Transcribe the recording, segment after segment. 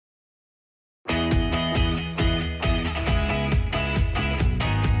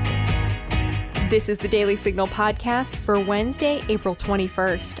This is the Daily Signal podcast for Wednesday, April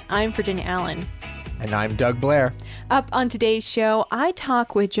 21st. I'm Virginia Allen. And I'm Doug Blair. Up on today's show, I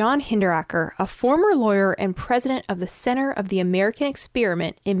talk with John Hinderaker, a former lawyer and president of the Center of the American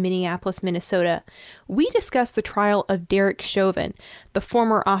Experiment in Minneapolis, Minnesota. We discuss the trial of Derek Chauvin, the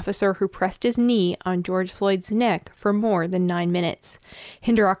former officer who pressed his knee on George Floyd's neck for more than 9 minutes.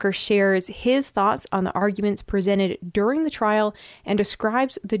 Hinderaker shares his thoughts on the arguments presented during the trial and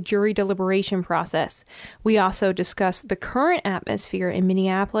describes the jury deliberation process. We also discuss the current atmosphere in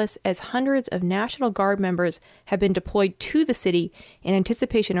Minneapolis as hundreds of National Guard members have been deployed to the city in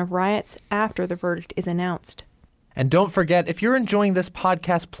anticipation of riots after the verdict is announced. And don't forget, if you're enjoying this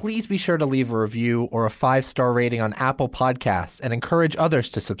podcast, please be sure to leave a review or a 5-star rating on Apple Podcasts and encourage others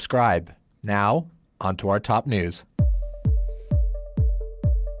to subscribe. Now, on to our top news.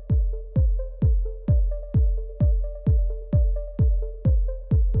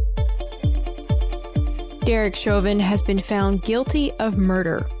 Derek Chauvin has been found guilty of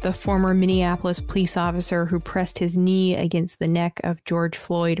murder. The former Minneapolis police officer who pressed his knee against the neck of George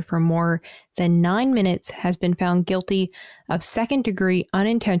Floyd for more than 9 minutes has been found guilty of second-degree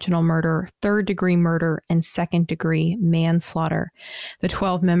unintentional murder, third-degree murder, and second-degree manslaughter. The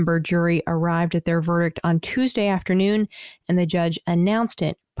 12-member jury arrived at their verdict on Tuesday afternoon, and the judge announced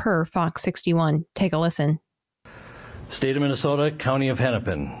it per Fox 61. Take a listen. State of Minnesota, County of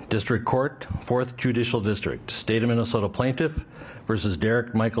Hennepin, District Court, 4th Judicial District. State of Minnesota Plaintiff versus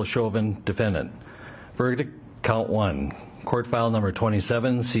Derek Michael Chauvin, Defendant. Verdict, Count 1. Court file number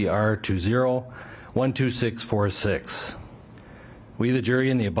 27, CR 20-12646. We, the jury,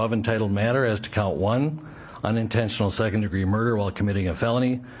 in the above entitled matter as to Count 1, unintentional second-degree murder while committing a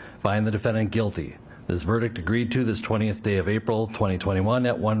felony, find the defendant guilty. This verdict agreed to this 20th day of April 2021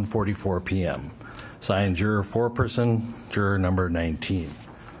 at 1:44 p.m. Signed, juror foreperson, juror number 19.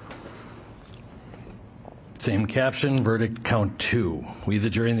 Same caption, verdict count 2. We, the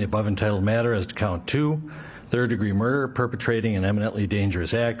jury, in the above entitled matter as to count 2, third-degree murder, perpetrating an eminently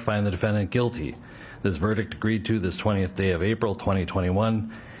dangerous act, find the defendant guilty. This verdict agreed to this 20th day of April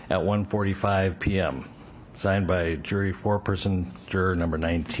 2021 at 1:45 p.m. Signed by jury foreperson, juror number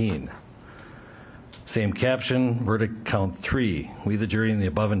 19. Same caption, verdict count 3. We, the jury, in the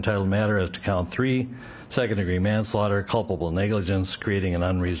above entitled matter as to count 3, second-degree manslaughter, culpable negligence, creating an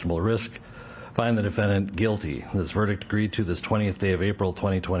unreasonable risk, find the defendant guilty. This verdict agreed to this 20th day of April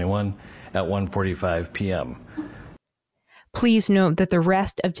 2021 at 1:45 p.m. Please note that the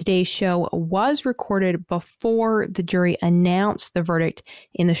rest of today's show was recorded before the jury announced the verdict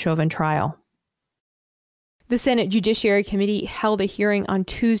in the Chauvin trial. The Senate Judiciary Committee held a hearing on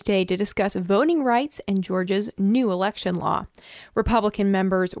Tuesday to discuss voting rights and Georgia's new election law. Republican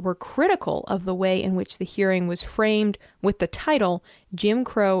members were critical of the way in which the hearing was framed with the title, Jim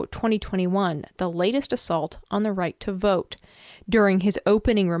Crow 2021, the latest assault on the right to vote. During his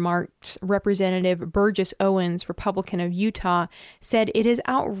opening remarks, Representative Burgess Owens, Republican of Utah, said it is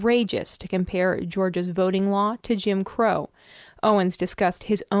outrageous to compare Georgia's voting law to Jim Crow. Owens discussed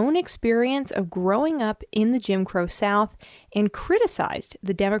his own experience of growing up in the Jim Crow South and criticized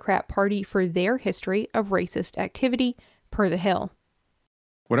the Democrat Party for their history of racist activity, per The Hill.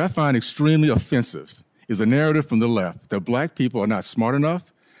 What I find extremely offensive is a narrative from the left that black people are not smart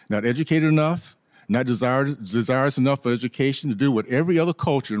enough, not educated enough, not desirous enough for education to do what every other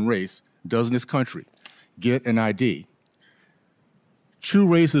culture and race does in this country, get an ID. True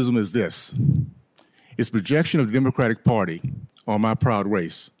racism is this. It's projection of the Democratic Party on my proud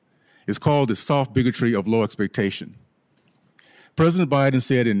race. It's called the soft bigotry of low expectation. President Biden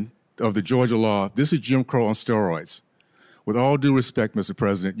said of the Georgia law, this is Jim Crow on steroids. With all due respect, Mr.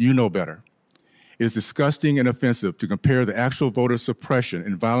 President, you know better. It is disgusting and offensive to compare the actual voter suppression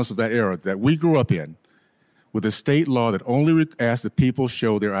and violence of that era that we grew up in with a state law that only asked the people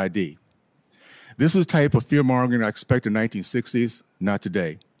show their ID. This is the type of fear-mongering I expect in the 1960s, not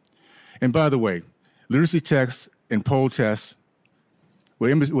today. And by the way, literacy tests and poll tests were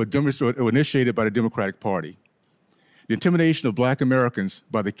initiated by the Democratic Party. The intimidation of black Americans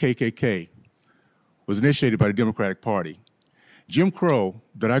by the KKK was initiated by the Democratic Party. Jim Crow,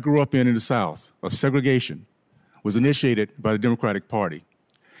 that I grew up in the South, of segregation, was initiated by the Democratic Party.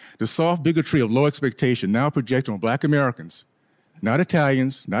 The soft bigotry of low expectation now projected on black Americans, not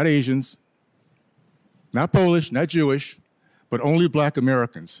Italians, not Asians, not Polish, not Jewish, but only black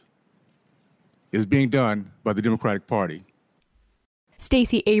Americans, is being done by the Democratic Party.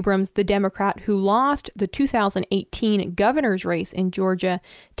 Stacey Abrams, the Democrat who lost the 2018 governor's race in Georgia,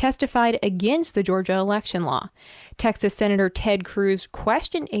 testified against the Georgia election law. Texas Senator Ted Cruz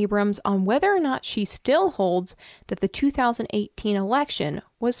questioned Abrams on whether or not she still holds that the 2018 election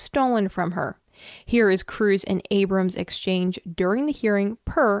was stolen from her. Here is Cruz and Abrams' exchange during the hearing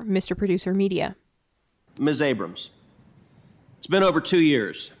per Mr. Producer Media. Ms. Abrams, it's been over 2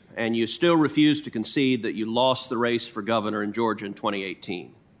 years, and you still refuse to concede that you lost the race for governor in Georgia in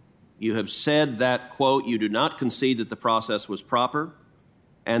 2018. You have said that, quote, you do not concede that the process was proper,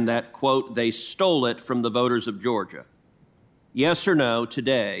 and that, quote, they stole it from the voters of Georgia. Yes or no,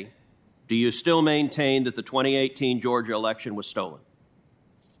 today, do you still maintain that the 2018 Georgia election was stolen?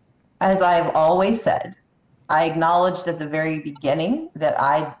 As I've always said, I acknowledged at the very beginning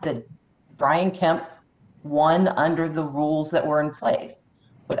that Brian Kemp won under the rules that were in place.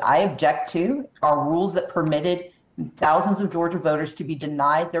 What I object to are rules that permitted thousands of Georgia voters to be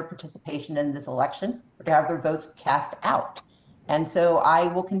denied their participation in this election or to have their votes cast out. And so I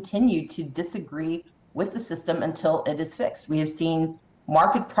will continue to disagree with the system until it is fixed. We have seen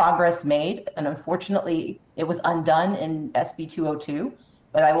marked progress made, and unfortunately, it was undone in SB 202,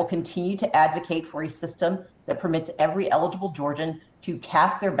 but I will continue to advocate for a system that permits every eligible Georgian to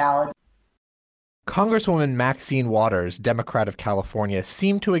cast their ballots. Congresswoman Maxine Waters, Democrat of California,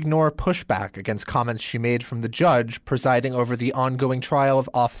 seemed to ignore pushback against comments she made from the judge presiding over the ongoing trial of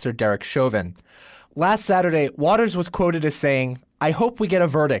Officer Derek Chauvin. Last Saturday, Waters was quoted as saying, "I hope we get a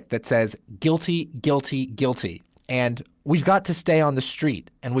verdict that says guilty, guilty, guilty. And we've got to stay on the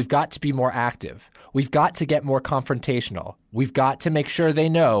street, and we've got to be more active. We've got to get more confrontational. We've got to make sure they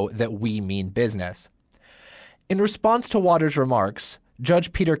know that we mean business." In response to Waters' remarks,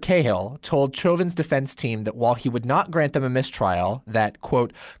 Judge Peter Cahill told Chauvin's defense team that while he would not grant them a mistrial, that,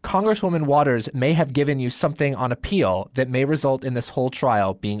 quote, Congresswoman Waters may have given you something on appeal that may result in this whole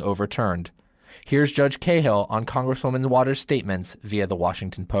trial being overturned. Here's Judge Cahill on Congresswoman Waters' statements via the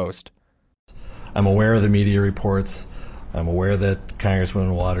Washington Post. I'm aware of the media reports. I'm aware that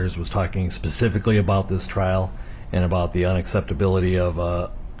Congresswoman Waters was talking specifically about this trial and about the unacceptability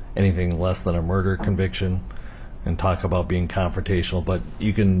of anything less than a murder conviction, and talk about being confrontational, but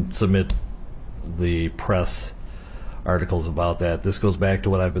you can submit the press articles about that. This goes back to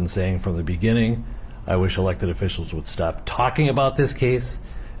what I've been saying from the beginning. I wish elected officials would stop talking about this case,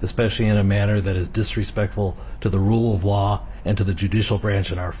 especially in a manner that is disrespectful to the rule of law and to the judicial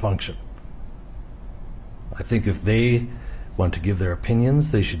branch and our function. I think if they want to give their opinions,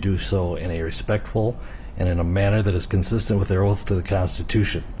 they should do so in a respectful and in a manner that is consistent with their oath to the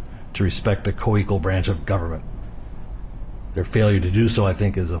Constitution, to respect a co-equal branch of government. Their failure to do so, I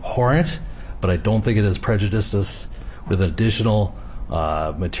think, is abhorrent, but I don't think it has prejudiced us with additional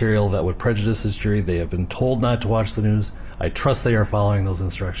material that would prejudice this jury. They have been told not to watch the news. I trust they are following those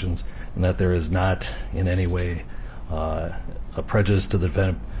instructions, and that there is not in any way a prejudice to the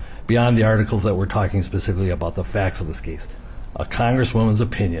defendant beyond the articles that we're talking specifically about the facts of this case. A congresswoman's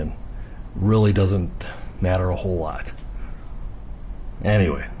opinion really doesn't matter a whole lot.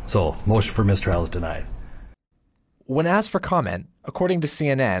 Anyway, so motion for mistrial is denied. When asked for comment, according to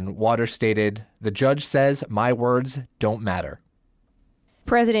CNN, Waters stated, "The judge says my words don't matter."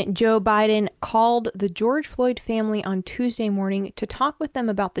 President Joe Biden called the George Floyd family on Tuesday morning to talk with them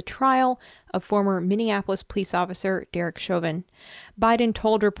about the trial of former Minneapolis police officer Derek Chauvin. Biden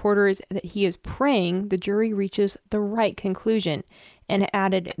told reporters that he is praying the jury reaches the right conclusion, and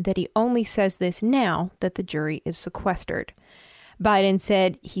added that he only says this now that the jury is sequestered. Biden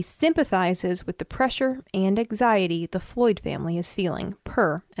said he sympathizes with the pressure and anxiety the Floyd family is feeling,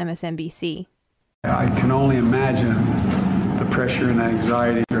 per MSNBC. I can only imagine the pressure and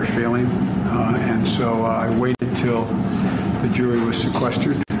anxiety they're feeling, and so I waited till the jury was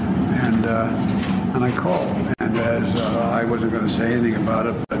sequestered, and I called. And as I wasn't going to say anything about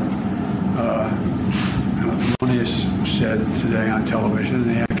it, but Monius said today on television,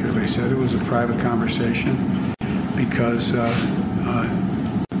 and he accurately said it was a private conversation because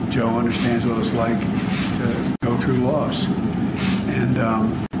Joe understands what it's like to go through loss. And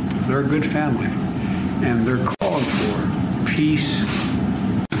they're a good family, and they're calling for peace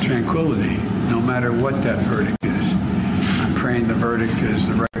and tranquility, no matter what that verdict is. I'm praying the verdict is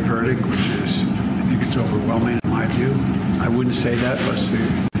the right verdict, which is, I think it's overwhelming in my view. I wouldn't say that unless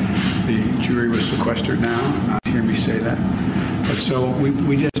the jury was sequestered now. Not hear me say that. But so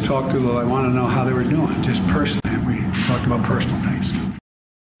we just talked to, I want to know how they were doing, just personally, and we talked about personal things.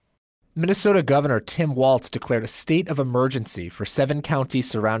 Minnesota Governor Tim Walz declared a state of emergency for 7 counties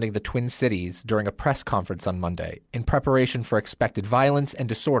surrounding the Twin Cities during a press conference on Monday in preparation for expected violence and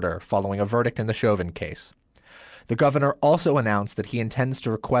disorder following a verdict in the Chauvin case. The governor also announced that he intends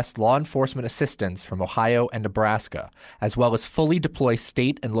to request law enforcement assistance from Ohio and Nebraska, as well as fully deploy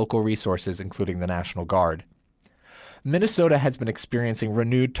state and local resources, including the National Guard. Minnesota has been experiencing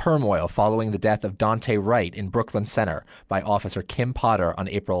renewed turmoil following the death of Dante Wright in Brooklyn Center by Officer Kim Potter on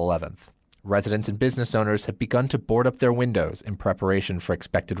April 11th. Residents and business owners have begun to board up their windows in preparation for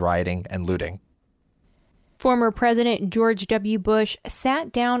expected rioting and looting. Former President George W. Bush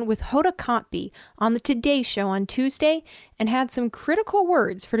sat down with Hoda Kotb on the Today Show on Tuesday and had some critical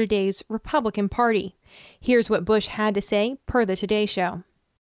words for today's Republican Party. Here's what Bush had to say per the Today Show.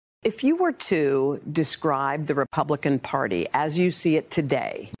 If you were to describe the Republican Party as you see it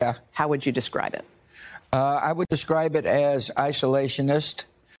today, how would you describe it? I would describe it as isolationist,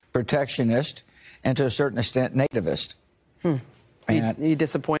 protectionist, and to a certain extent nativist. Are you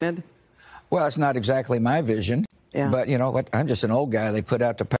disappointed? Well, it's not exactly my vision, but you know what? I'm just an old guy they put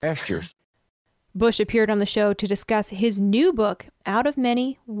out to pastures. Bush appeared on the show to discuss his new book, Out of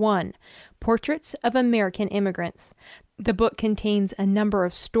Many, One, Portraits of American Immigrants. The book contains a number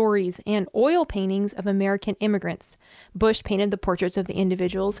of stories and oil paintings of American immigrants. Bush painted the portraits of the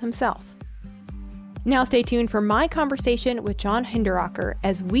individuals himself. Now stay tuned for my conversation with John Hinderaker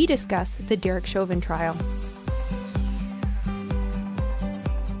as we discuss the Derek Chauvin trial.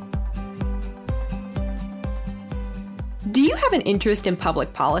 Do you have an interest in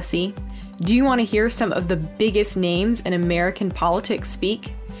public policy? Do you want to hear some of the biggest names in American politics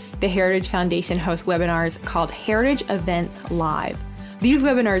speak? The Heritage Foundation hosts webinars called Heritage Events Live. These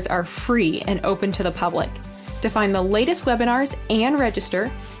webinars are free and open to the public. To find the latest webinars and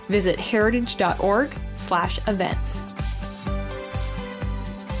register, visit heritage.org/events.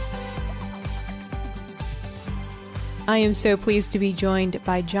 I am so pleased to be joined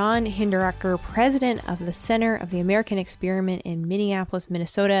by John Hinderaker, president of the Center of the American Experiment in Minneapolis,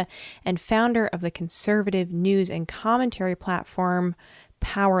 Minnesota, and founder of the conservative news and commentary platform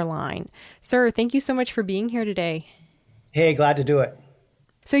Powerline. Sir, thank you so much for being here today. Hey, glad to do it.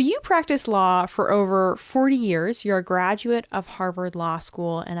 So you practiced law for over 40 years. You're a graduate of Harvard Law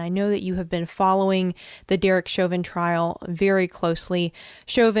School, and I know that you have been following the Derek Chauvin trial very closely.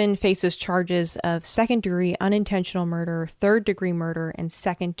 Chauvin faces charges of second-degree unintentional murder, third-degree murder, and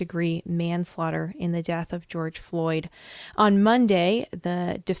second-degree manslaughter in the death of George Floyd. On Monday,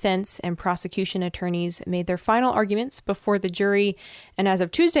 the defense and prosecution attorneys made their final arguments before the jury, and as of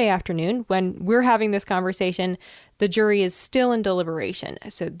Tuesday afternoon, when we're having this conversation, the jury is still in deliberation.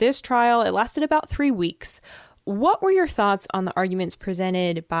 So this trial, it lasted about 3 weeks. What were your thoughts on the arguments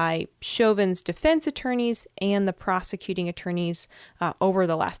presented by Chauvin's defense attorneys and the prosecuting attorneys over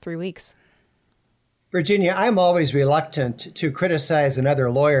the last 3 weeks? Virginia, I'm always reluctant to criticize another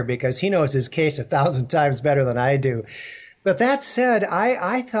lawyer because he knows his case 1,000 times better than I do. But that said,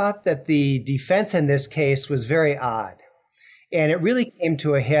 I thought that the defense in this case was very odd. And it really came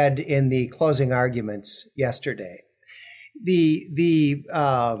to a head in the closing arguments yesterday. To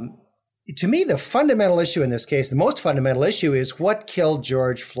me, the fundamental issue in this case, the most fundamental issue, is what killed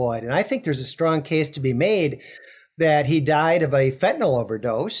George Floyd. And I think there's a strong case to be made that he died of a fentanyl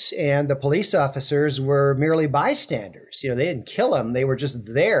overdose and the police officers were merely bystanders. You know, they didn't kill him. They were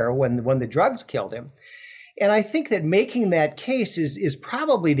just there when the drugs killed him. And I think that making that case is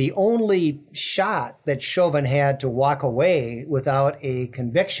probably the only shot that Chauvin had to walk away without a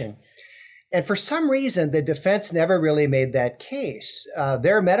conviction. And for some reason, the defense never really made that case.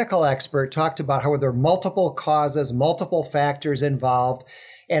 Their medical expert talked about how there are multiple causes, multiple factors involved,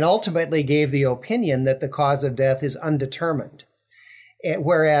 and ultimately gave the opinion that the cause of death is undetermined.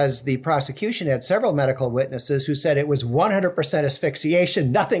 Whereas the prosecution had several medical witnesses who said it was 100%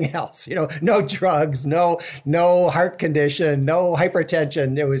 asphyxiation, nothing else. You know, no drugs, no heart condition, no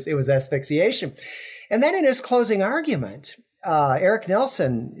hypertension. It was asphyxiation. And then in his closing argument, Eric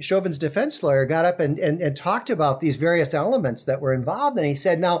Nelson, Chauvin's defense lawyer, got up and talked about these various elements that were involved. And he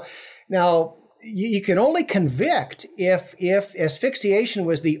said, now you can only convict if asphyxiation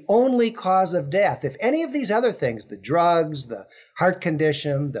was the only cause of death. If any of these other things, the drugs, the heart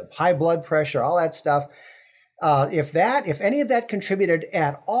condition, the high blood pressure, all that stuff, if any of that contributed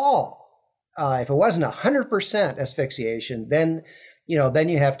at all, if it wasn't 100% asphyxiation, then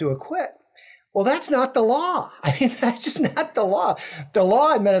you have to acquit. Well, that's not the law. I mean, that's just not the law. The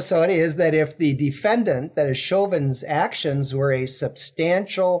law in Minnesota is that if the defendant, that is Chauvin's actions, were a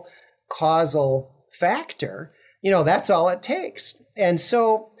substantial causal factor, that's all it takes. And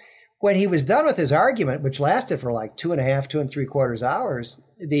so when he was done with his argument, which lasted for like 2 3/4 hours,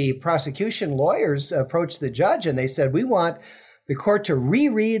 the prosecution lawyers approached the judge and they said, we want the court to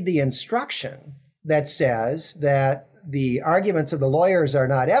reread the instruction that says that the arguments of the lawyers are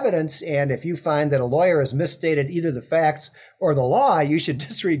not evidence, and if you find that a lawyer has misstated either the facts or the law, you should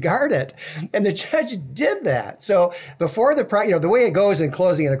disregard it. And the judge did that. So before the way it goes in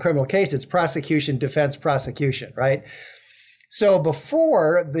closing in a criminal case, it's prosecution, defense, prosecution, right? So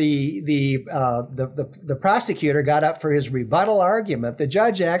before the prosecutor got up for his rebuttal argument, the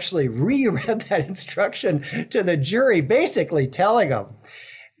judge actually reread that instruction to the jury, basically telling them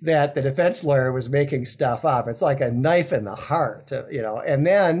that the defense lawyer was making stuff up. It's like a knife in the heart, And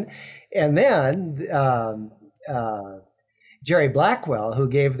then Jerry Blackwell, who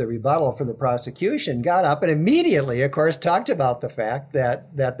gave the rebuttal for the prosecution, got up and immediately, of course, talked about the fact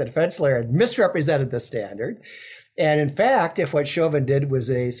that the defense lawyer had misrepresented the standard. And in fact, if what Chauvin did was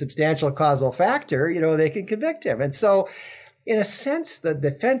a substantial causal factor, they can convict him. And so, in a sense, the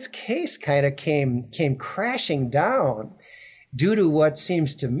defense case kind of came crashing down due to what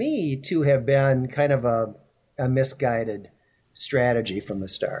seems to me to have been kind of a misguided strategy from the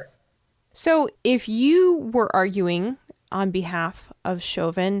start. So if you were arguing on behalf of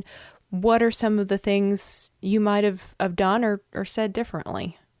Chauvin, what are some of the things you might have done or said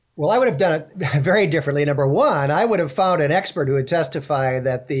differently? Well, I would have done it very differently. Number one, I would have found an expert who would testify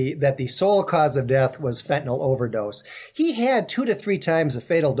that the sole cause of death was fentanyl overdose. He had 2 to 3 times a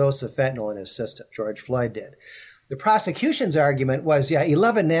fatal dose of fentanyl in his system. George Floyd did. The prosecution's argument was,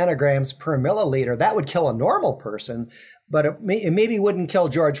 11 nanograms per milliliter, that would kill a normal person, but it maybe wouldn't kill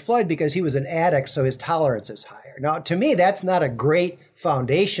George Floyd because he was an addict, so his tolerance is higher. Now, to me, that's not a great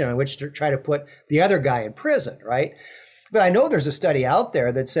foundation on which to try to put the other guy in prison, right? But I know there's a study out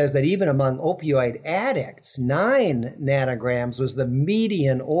there that says that even among opioid addicts, 9 nanograms was the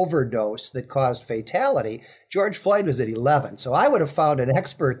median overdose that caused fatality. George Floyd was at 11. So I would have found an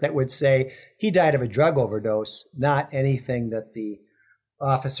expert that would say he died of a drug overdose, not anything that the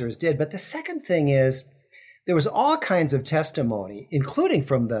officers did. But the second thing is there was all kinds of testimony, including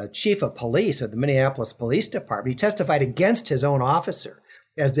from the chief of police of the Minneapolis Police Department. He testified against his own officer,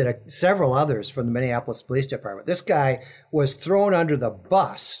 as did several others from the Minneapolis Police Department. This guy was thrown under the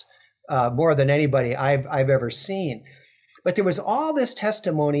bus more than anybody I've ever seen. But there was all this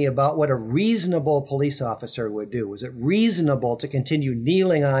testimony about what a reasonable police officer would do. Was it reasonable to continue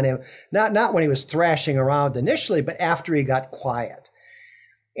kneeling on him, not when he was thrashing around initially, but after he got quiet?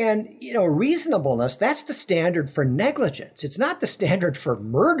 And, reasonableness, that's the standard for negligence. It's not the standard for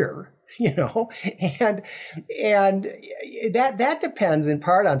murder. And that depends in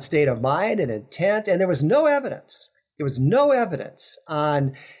part on state of mind and intent. And there was no evidence. There was no evidence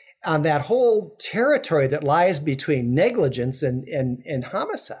on that whole territory that lies between negligence and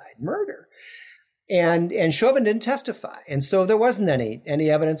homicide, murder. And Chauvin didn't testify. And so there wasn't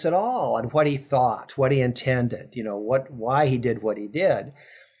any evidence at all on what he thought, what he intended, why he did what he did.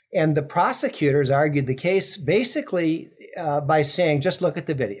 And the prosecutors argued the case basically by saying, just look at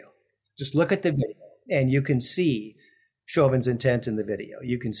the video. Just look at the video, and you can see Chauvin's intent in the video.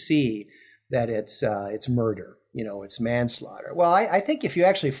 You can see that it's murder, it's manslaughter. Well, I think if you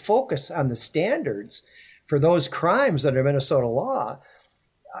actually focus on the standards for those crimes under Minnesota law,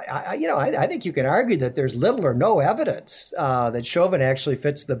 I think you can argue that there's little or no evidence that Chauvin actually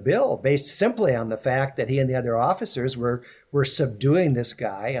fits the bill, based simply on the fact that he and the other officers were subduing this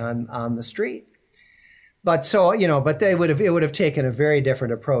guy on the street. But it would have taken a very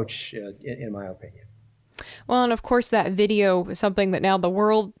different approach, in my opinion. Well, and of course, that video is something that now the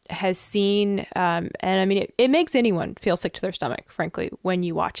world has seen. And I mean, it makes anyone feel sick to their stomach, frankly, when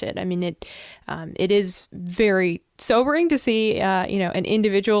you watch it. I mean, it is very sobering to see, an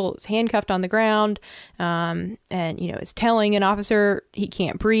individual is handcuffed on the ground and, is telling an officer he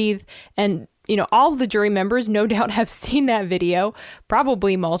can't breathe. And all of the jury members no doubt have seen that video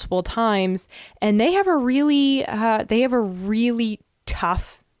probably multiple times, and they have a really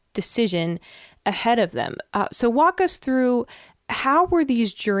tough decision ahead of them. So walk us through, how were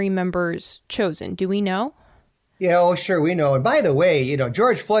these jury members chosen? Do we know? Yeah, oh, sure, we know. And by the way,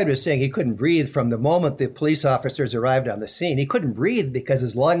 George Floyd was saying he couldn't breathe from the moment the police officers arrived on the scene. He couldn't breathe because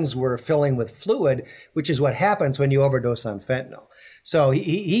his lungs were filling with fluid, which is what happens when you overdose on fentanyl. So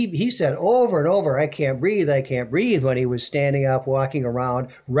he said over and over, I can't breathe, when he was standing up, walking around,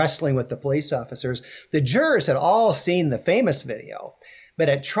 wrestling with the police officers. The jurors had all seen the famous video. But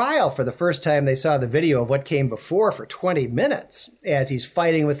at trial, for the first time, they saw the video of what came before for 20 minutes as he's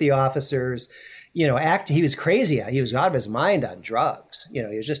fighting with the officers, he was crazy. He was out of his mind on drugs. He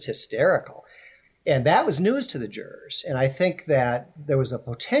was just hysterical. And that was news to the jurors. And I think that there was a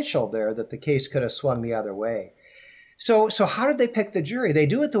potential there that the case could have swung the other way. So how did they pick the jury? They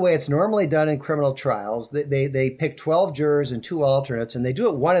do it the way it's normally done in criminal trials. They pick 12 jurors and 2 alternates, and they do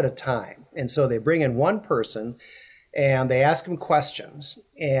it one at a time. And so they bring in one person, and they ask him questions.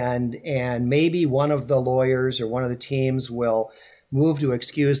 And maybe one of the lawyers or one of the teams will move to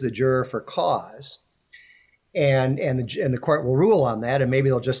excuse the juror for cause. And the court will rule on that, and maybe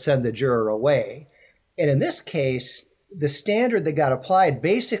they'll just send the juror away. And in this case, the standard that got applied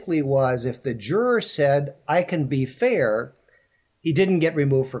basically was if the juror said, I can be fair, he didn't get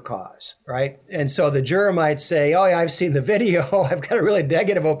removed for cause, right? And so the juror might say, oh, yeah, I've seen the video. I've got a really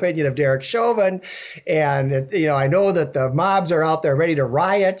negative opinion of Derek Chauvin. And, I know that the mobs are out there ready to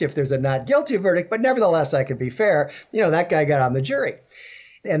riot if there's a not guilty verdict, but nevertheless, I can be fair. That guy got on the jury.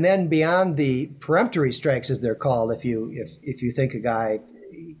 And then beyond the peremptory strikes, as they're called, if you think a guy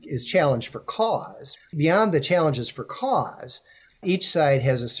is challenged for cause, beyond the challenges for cause, each side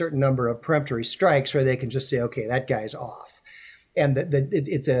has a certain number of peremptory strikes where they can just say, okay, that guy's off. And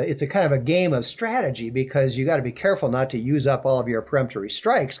it's a kind of a game of strategy because you got to be careful not to use up all of your peremptory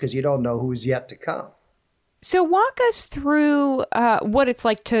strikes because you don't know who's yet to come. So walk us through what it's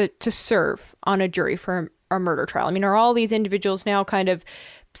like to serve on a jury for a murder trial. I mean, are all these individuals now kind of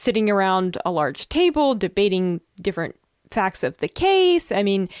sitting around a large table debating different facts of the case? I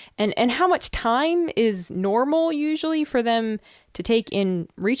mean, and how much time is normal usually for them to take in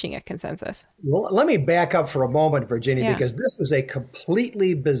reaching a consensus? Well, let me back up for a moment, Virginia, because this was a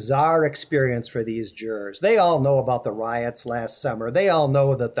completely bizarre experience for these jurors. They all know about the riots last summer. They all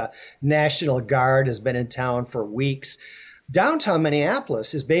know that the National Guard has been in town for weeks. Downtown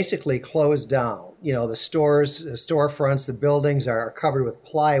Minneapolis is basically closed down. The stores, the storefronts, the buildings are covered with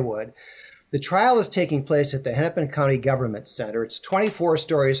plywood. The trial is taking place at the Hennepin County Government Center. It's 24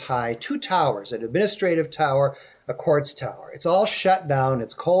 stories high, 2 towers, an administrative tower, a courts tower. It's all shut down.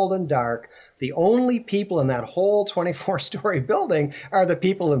 It's cold and dark. The only people in that whole 24-story building are the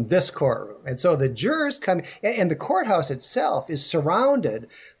people in this courtroom. And so the jurors come, and the courthouse itself is surrounded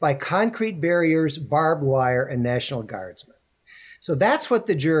by concrete barriers, barbed wire, and National Guardsmen. So that's what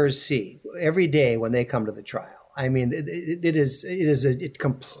the jurors see every day when they come to the trial. I mean, it's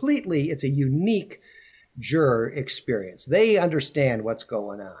a unique juror experience. They understand what's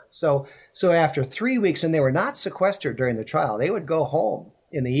going on. So after 3 weeks, and they were not sequestered during the trial, they would go home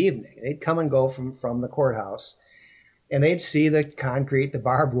in the evening. They'd come and go from the courthouse, and they'd see the concrete, the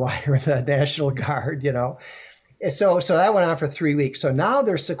barbed wire, the National Guard, So that went on for 3 weeks. So now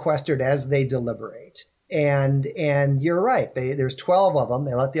they're sequestered as they deliberate. And you're right. There's 12 of them.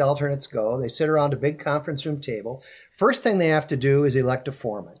 They let the alternates go. They sit around a big conference room table. First thing they have to do is elect a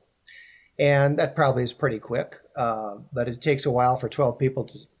foreman. And that probably is pretty quick, but it takes a while for 12 people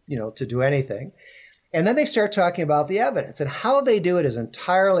to do anything. And then they start talking about the evidence. And how they do it is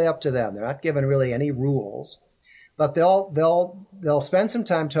entirely up to them. They're not given really any rules. But they'll spend some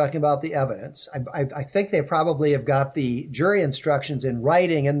time talking about the evidence. I think they probably have got the jury instructions in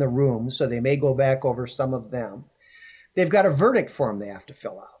writing in the room, so they may go back over some of them. They've got a verdict form they have to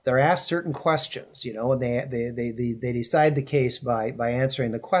fill out. They're asked certain questions, and they decide the case by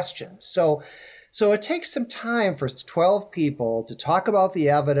answering the questions. So it takes some time for 12 people to talk about the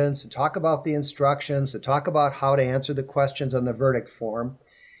evidence, to talk about the instructions, to talk about how to answer the questions on the verdict form.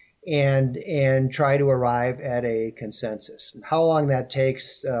 And try to arrive at a consensus. How long that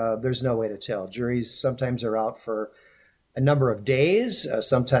takes, there's no way to tell. Juries sometimes are out for a number of days.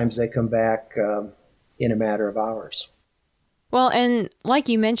 Sometimes they come back in a matter of hours. Well, and like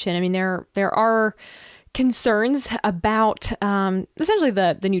you mentioned, I mean, there are concerns about essentially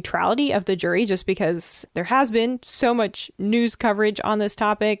the neutrality of the jury, just because there has been so much news coverage on this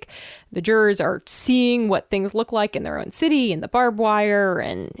topic. The jurors are seeing what things look like in their own city, and the barbed wire,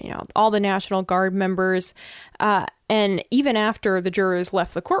 and all the National Guard members. And even after the jurors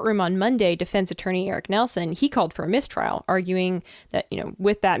left the courtroom on Monday, defense attorney Eric Nelson, he called for a mistrial, arguing that,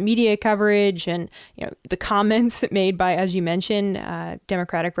 with that media coverage and, the comments made by, as you mentioned,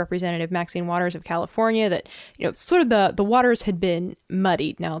 Democratic Representative Maxine Waters of California, that, sort of the waters had been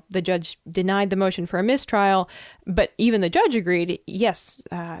muddied. Now, the judge denied the motion for a mistrial, but even the judge agreed, yes,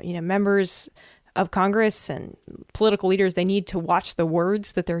 members of Congress and political leaders, they need to watch the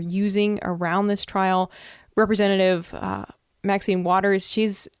words that they're using around this trial. Representative Maxine Waters,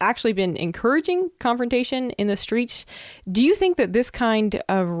 she's actually been encouraging confrontation in the streets. Do you think that this kind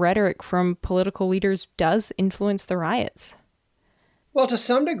of rhetoric from political leaders does influence the riots? Well, to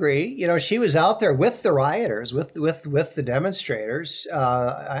some degree, she was out there with the rioters, with the demonstrators.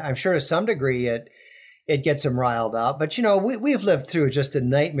 I'm sure to some degree it gets them riled up. But, we've lived through just a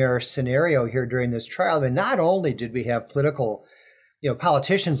nightmare scenario here during this trial. I mean, not only did we have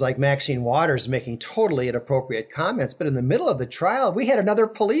politicians like Maxine Waters making totally inappropriate comments, but in the middle of the trial, we had another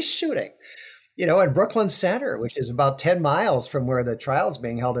police shooting, in Brooklyn Center, which is about 10 miles from where the trial is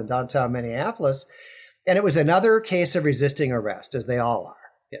being held in downtown Minneapolis. And it was another case of resisting arrest, as they all are.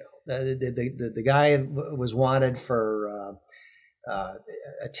 The guy was wanted for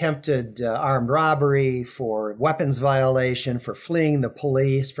attempted armed robbery, for weapons violation, for fleeing the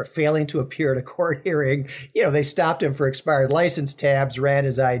police, for failing to appear at a court hearing. They stopped him for expired license tabs, ran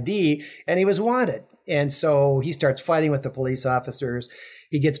his ID, and he was wanted. And so he starts fighting with the police officers.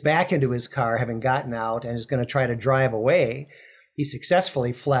 He gets back into his car, having gotten out, and is going to try to drive away. He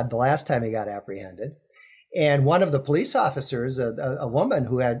successfully fled the last time he got apprehended. And one of the police officers, a woman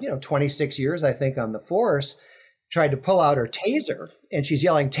who had, 26 years, I think, on the force, tried to pull out her taser, and she's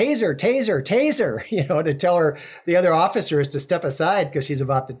yelling, "Taser, taser, taser," to tell the other officers to step aside because she's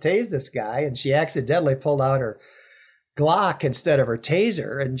about to tase this guy. And she accidentally pulled out her Glock instead of her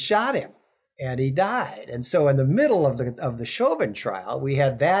taser and shot him, and he died. And so in the middle of the Chauvin trial, we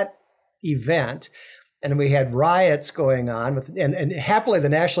had that event, and we had riots going on and happily the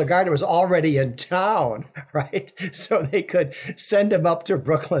National Guard was already in town, right? So they could send him up to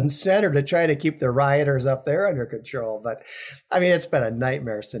Brooklyn Center to try to keep the rioters up there under control. But it's been a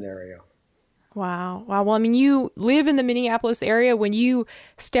nightmare scenario. Wow. Well, you live in the Minneapolis area. When you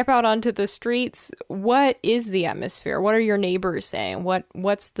step out onto the streets, what is the atmosphere? What are your neighbors saying?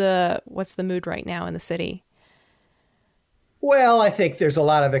 What's the mood right now in the city? Well, I think there's a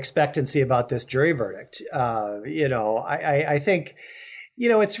lot of expectancy about this jury verdict. I think,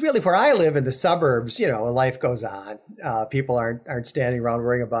 it's really where I live in the suburbs. Life goes on. People aren't standing around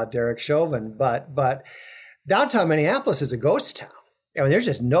worrying about Derek Chauvin, but downtown Minneapolis is a ghost town. There's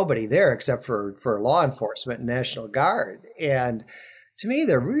just nobody there except for law enforcement and National Guard. And to me,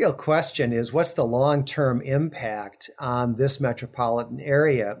 the real question is, what's the long-term impact on this metropolitan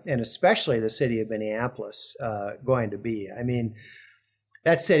area, and especially the city of Minneapolis, going to be?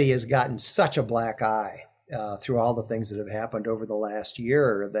 That city has gotten such a black eye through all the things that have happened over the last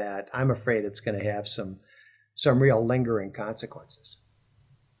year that I'm afraid it's going to have some real lingering consequences.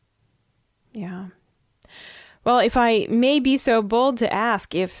 Yeah. Well, if I may be so bold to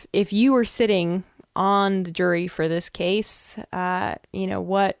ask, if you were sitting on the jury for this case, what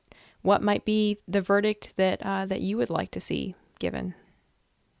might be the verdict that you would like to see given?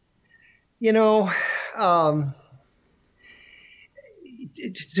 To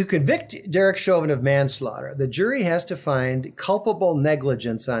convict Derek Chauvin of manslaughter, the jury has to find culpable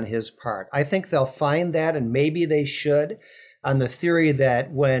negligence on his part. I think they'll find that, and maybe they should, on the theory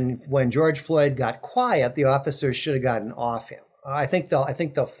that when George Floyd got quiet, the officers should have gotten off him. I think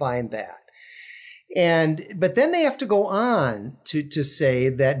they'll find that. But then they have to go on to say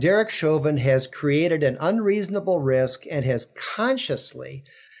that Derek Chauvin has created an unreasonable risk and has consciously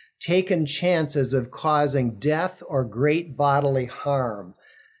taken chances of causing death or great bodily harm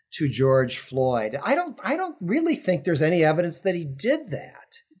to George Floyd. I don't really think there's any evidence that he did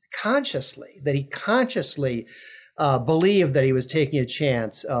that consciously, that he consciously believed that he was taking a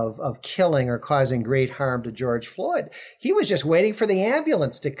chance of killing or causing great harm to George Floyd. He was just waiting for the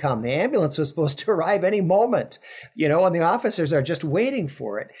ambulance to come. The ambulance was supposed to arrive any moment, and the officers are just waiting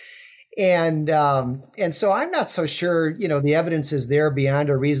for it. And so I'm not so sure, the evidence is there beyond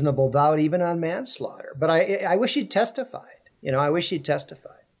a reasonable doubt, even on manslaughter. But I wish he'd testified. I wish he'd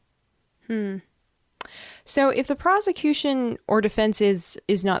testified. So if the prosecution or defense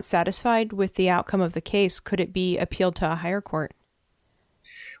is not satisfied with the outcome of the case, could it be appealed to a higher court?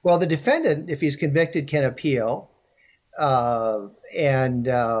 Well, the defendant, if he's convicted, can appeal. The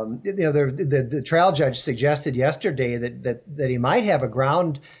trial judge suggested yesterday that he might have a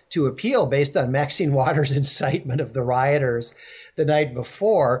ground to appeal based on Maxine Waters' incitement of the rioters the night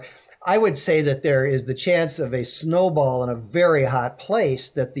before. I would say that there is the chance of a snowball in a very hot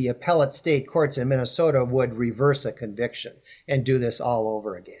place that the appellate state courts in Minnesota would reverse a conviction and do this all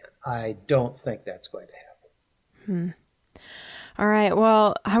over again. I don't think that's going to happen. All right.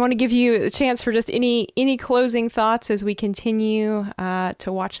 Well, I want to give you a chance for just any closing thoughts as we continue to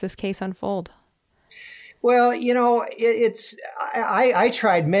watch this case unfold. Well, I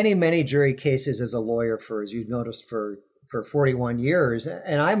tried many jury cases as a lawyer as you've noticed, for 41 years.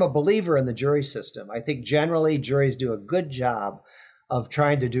 And I'm a believer in the jury system. I think generally juries do a good job of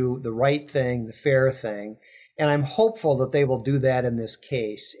trying to do the right thing, the fair thing. And I'm hopeful that they will do that in this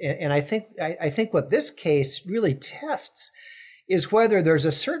case. And I think what this case really tests is whether there's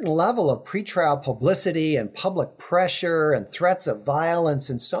a certain level of pretrial publicity and public pressure and threats of violence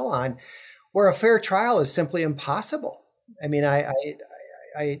and so on, where a fair trial is simply impossible. I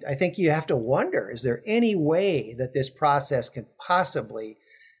think you have to wonder, is there any way that this process can possibly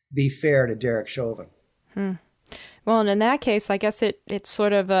be fair to Derek Chauvin? Well, and in that case, I guess it's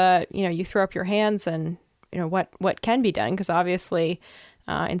sort of you throw up your hands and what can be done, because obviously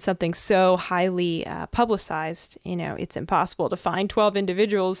in something so highly publicized. It's impossible to find 12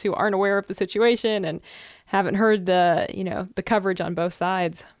 individuals who aren't aware of the situation and haven't heard the coverage on both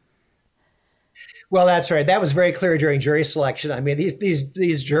sides. Well, that's right. That was very clear during jury selection. I mean,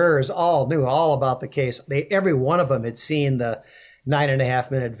 these jurors all knew all about the case. Every one of them had seen the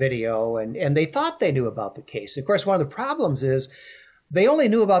 9.5-minute video, and they thought they knew about the case. Of course, one of the problems is they only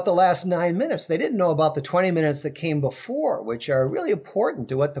knew about the last 9 minutes. They didn't know about the 20 minutes that came before, which are really important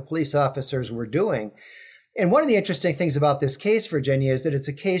to what the police officers were doing. And one of the interesting things about this case, Virginia, is that it's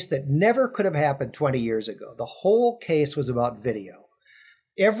a case that never could have happened 20 years ago. The whole case was about video.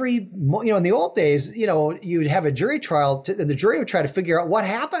 In the old days, you'd have a jury trial and the jury would try to figure out what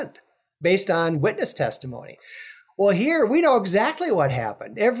happened based on witness testimony. Well, here we know exactly what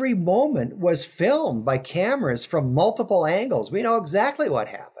happened. Every moment was filmed by cameras from multiple angles. We know exactly what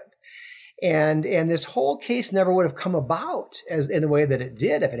happened. And this whole case never would have come about as in the way that it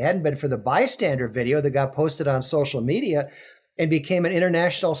did if it hadn't been for the bystander video that got posted on social media and became an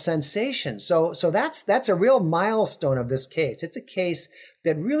international sensation. So that's a real milestone of this case. It's a case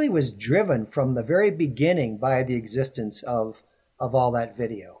that really was driven from the very beginning by the existence of all that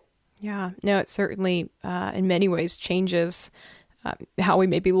video. Yeah, no, it certainly in many ways changes how we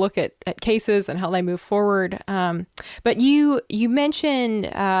maybe look at cases and how they move forward. But you mentioned,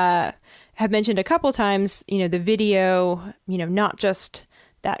 have mentioned a couple times, the video, not just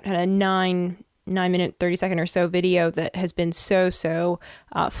that kind of 9-minute, 30-second or so video that has been so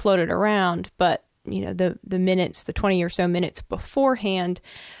floated around, but the minutes, the 20 or so minutes beforehand.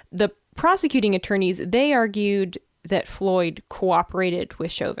 The prosecuting attorneys, they argued that Floyd cooperated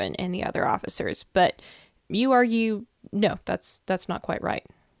with Chauvin and the other officers, but you argue no, that's not quite right.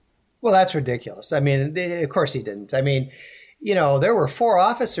 Well, that's ridiculous. I mean, of course he didn't. I mean, there were 4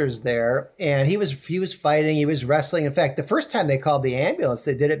 officers there, and he was fighting, he was wrestling. In fact, the first time they called the ambulance,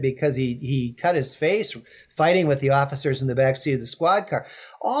 they did it because he cut his face fighting with the officers in the backseat of the squad car.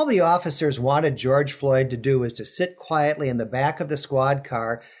 All the officers wanted George Floyd to do was to sit quietly in the back of the squad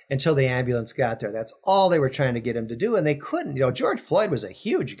car until the ambulance got there. That's all they were trying to get him to do, and they couldn't. George Floyd was a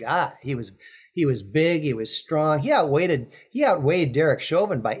huge guy. He was big, he was strong. He outweighed Derek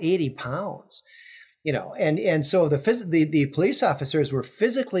Chauvin by 80 pounds. And so the police officers were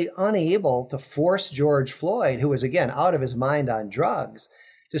physically unable to force George Floyd, who was, again, out of his mind on drugs,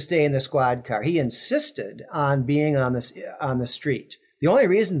 to stay in the squad car. He insisted on being on the street. The only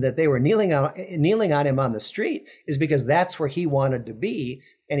reason that they were kneeling on him on the street is because that's where he wanted to be,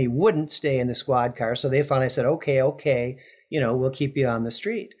 and he wouldn't stay in the squad car. So they finally said, okay, we'll keep you on the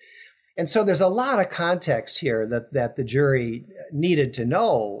street. And so there's a lot of context here that the jury needed to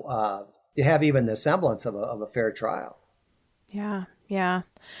know to have even the semblance of a fair trial. Yeah.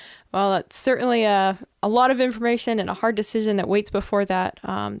 Well, it's certainly a lot of information and a hard decision that waits before that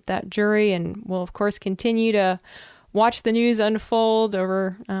jury, and we'll, of course, continue to watch the news unfold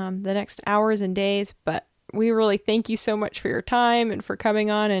over the next hours and days. But we really thank you so much for your time and for coming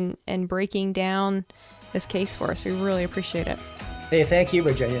on and breaking down this case for us. We really appreciate it. Hey, thank you,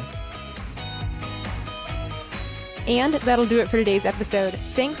 Virginia. And that'll do it for today's episode.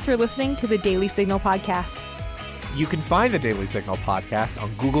 Thanks for listening to the Daily Signal podcast. You can find the Daily Signal podcast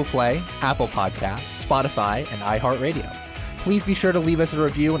on Google Play, Apple Podcasts, Spotify, and iHeartRadio. Please be sure to leave us a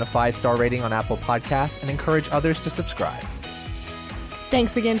review and a 5-star rating on Apple Podcasts and encourage others to subscribe.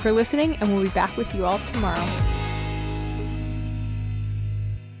 Thanks again for listening, and we'll be back with you all tomorrow.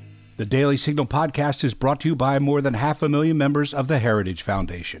 The Daily Signal podcast is brought to you by more than 500,000 members of the Heritage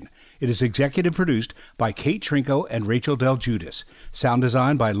Foundation. It is executive produced by Kate Trinko and Rachel Del Giudice. Sound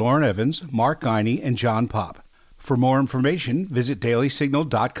design by Lauren Evans, Mark Guiney, and John Popp. For more information, visit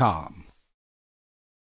dailysignal.com.